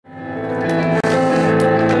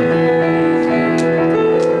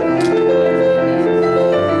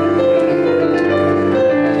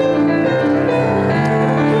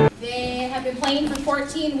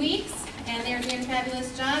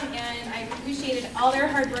appreciated all their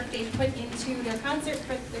hard work they've put into their concert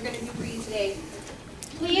they're going to do for you today.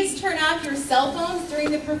 Please turn off your cell phones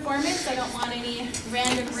during the performance. I don't want any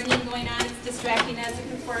random ringing going on. It's distracting as a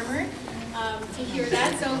performer to hear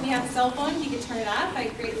that. So if you have a cell phone, you can turn it off. I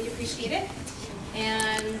greatly appreciate it.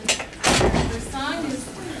 And our first song is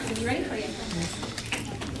going to be ready for you.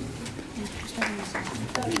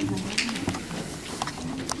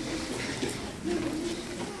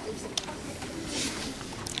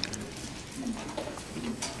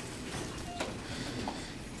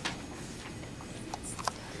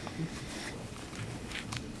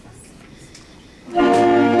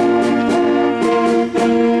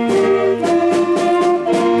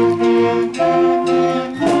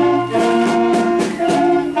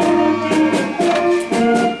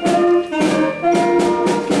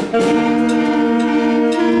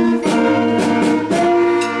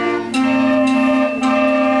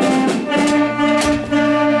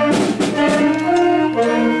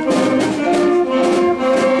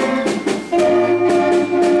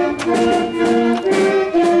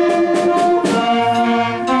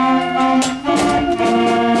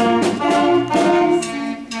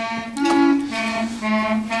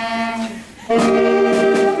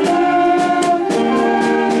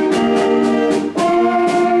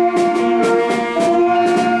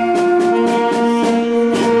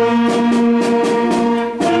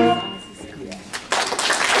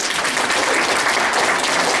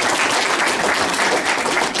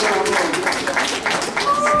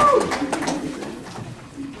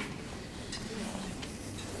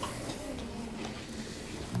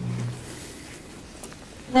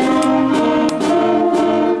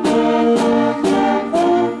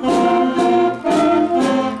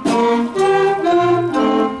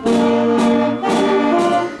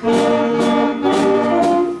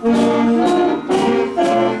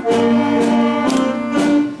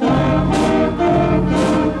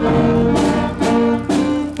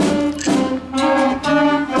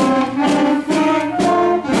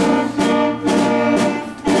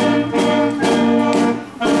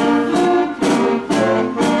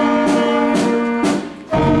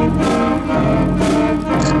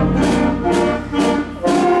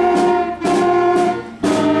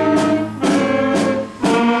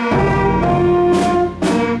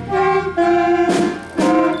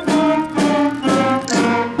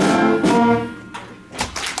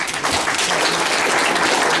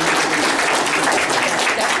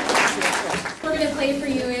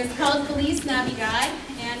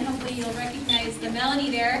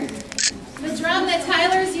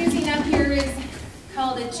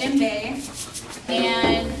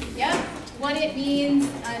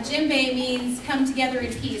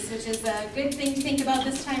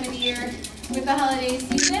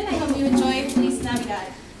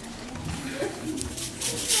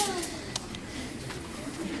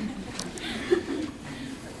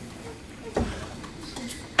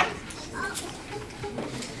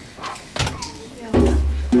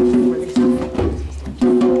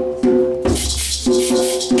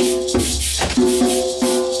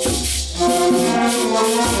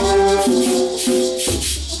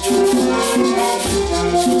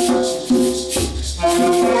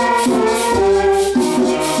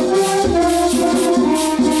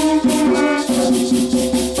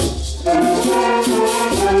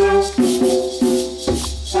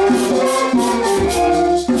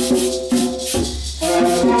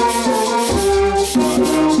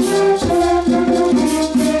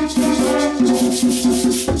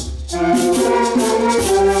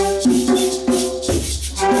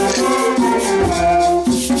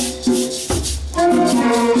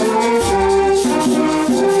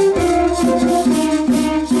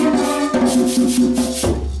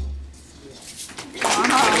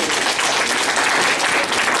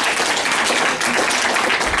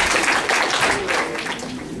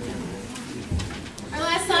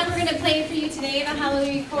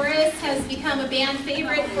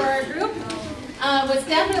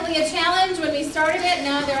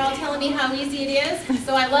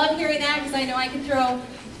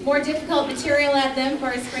 More difficult material at them for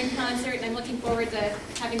a spring concert, and I'm looking forward to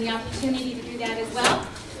having the opportunity to do that as well.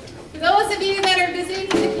 For those of you that are visiting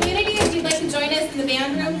the community, if you'd like to join us in the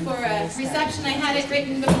band room for a reception, I had it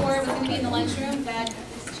written before, it was going to be in the lunchroom, that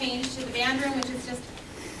was changed to the band room, which is just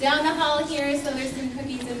down the hall here, so there's some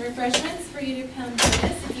cookies and refreshments for you to come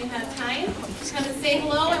join us if you have time. Come and say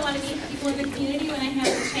hello. I want to meet people in the community when I have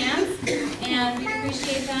the chance, and we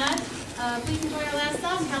appreciate that. Please enjoy our last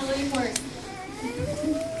song, Hallelujah Chorus.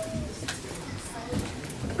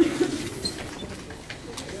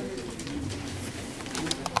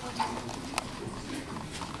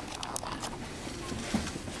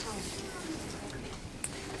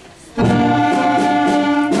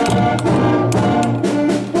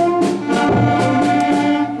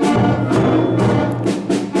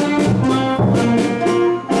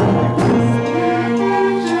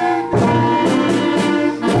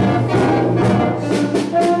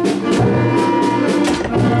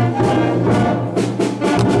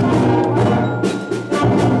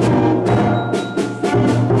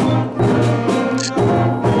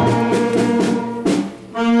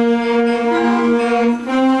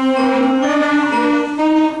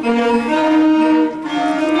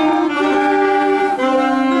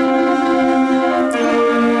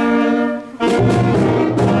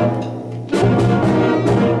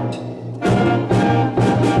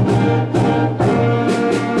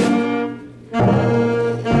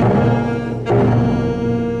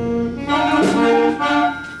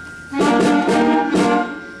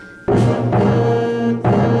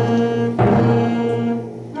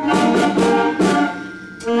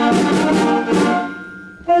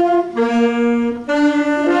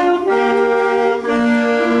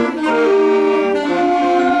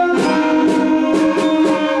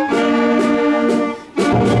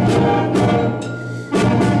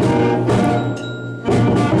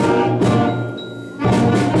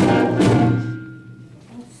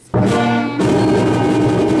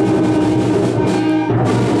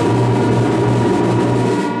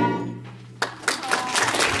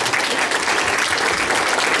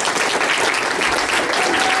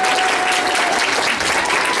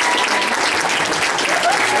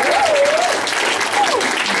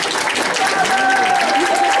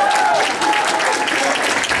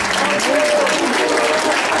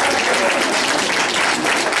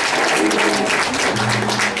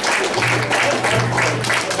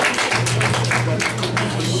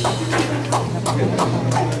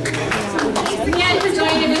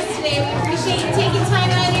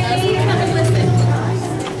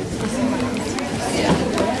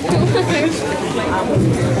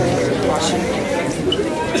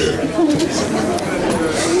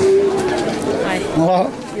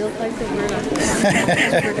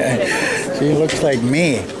 She looks like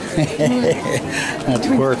me. That's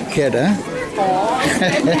poor kid, huh?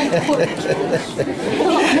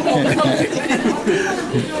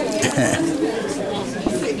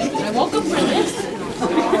 I woke up for this.